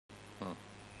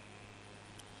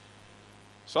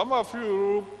Some of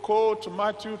you quote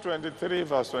Matthew 23,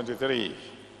 verse 23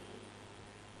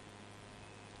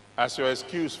 as your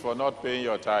excuse for not paying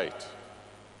your tithe.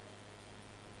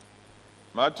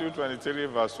 Matthew 23,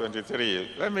 verse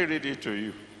 23. Let me read it to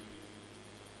you.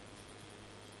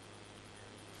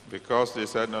 Because they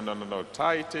said, no,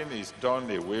 tithing is done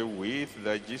away with,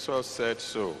 that Jesus said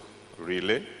so.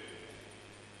 Really?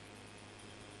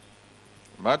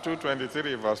 Matthew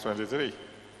 23, verse 23.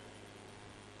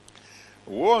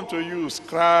 Woe unto you,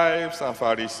 scribes and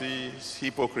Pharisees,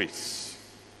 hypocrites!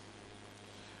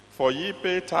 For ye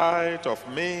pay tithe of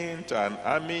mint and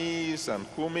anise and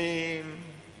cumin,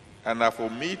 and have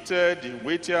omitted the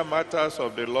weightier matters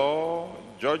of the law,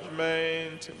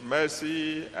 judgment,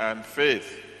 mercy, and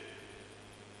faith.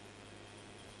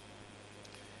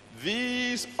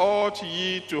 These ought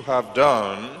ye to have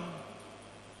done,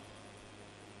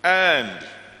 and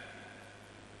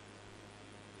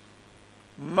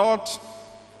not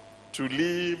to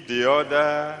leave the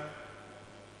other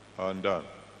undone.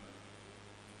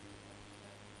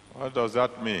 What does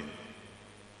that mean?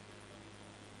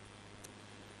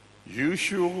 You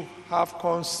should have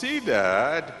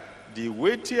considered the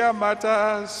weightier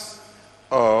matters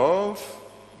of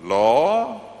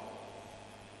law,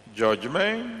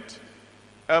 judgment,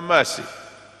 and mercy,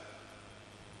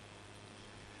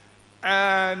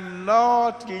 and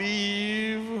not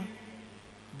leave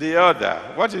the other.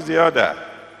 What is the other?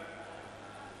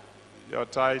 Your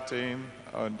tithing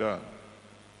undone.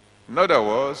 In other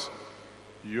words,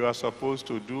 you are supposed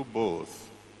to do both.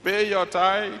 Pay your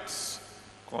tithes,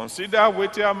 consider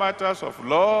weightier matters of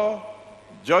law,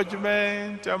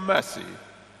 judgment, and mercy.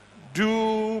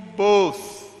 Do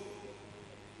both.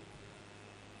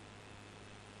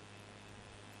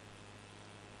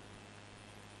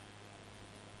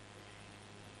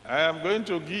 I am going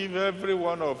to give every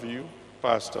one of you,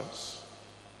 pastors,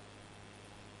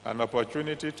 an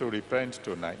opportunity to repent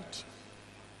tonight.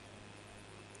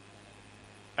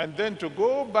 And then to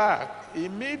go back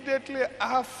immediately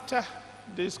after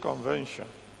this convention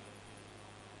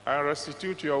and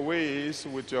restitute your ways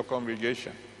with your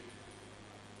congregation.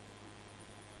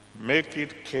 Make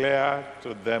it clear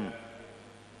to them.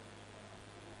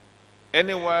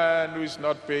 Anyone who is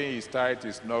not paying his tithe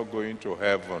is not going to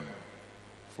heaven.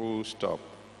 Full stop.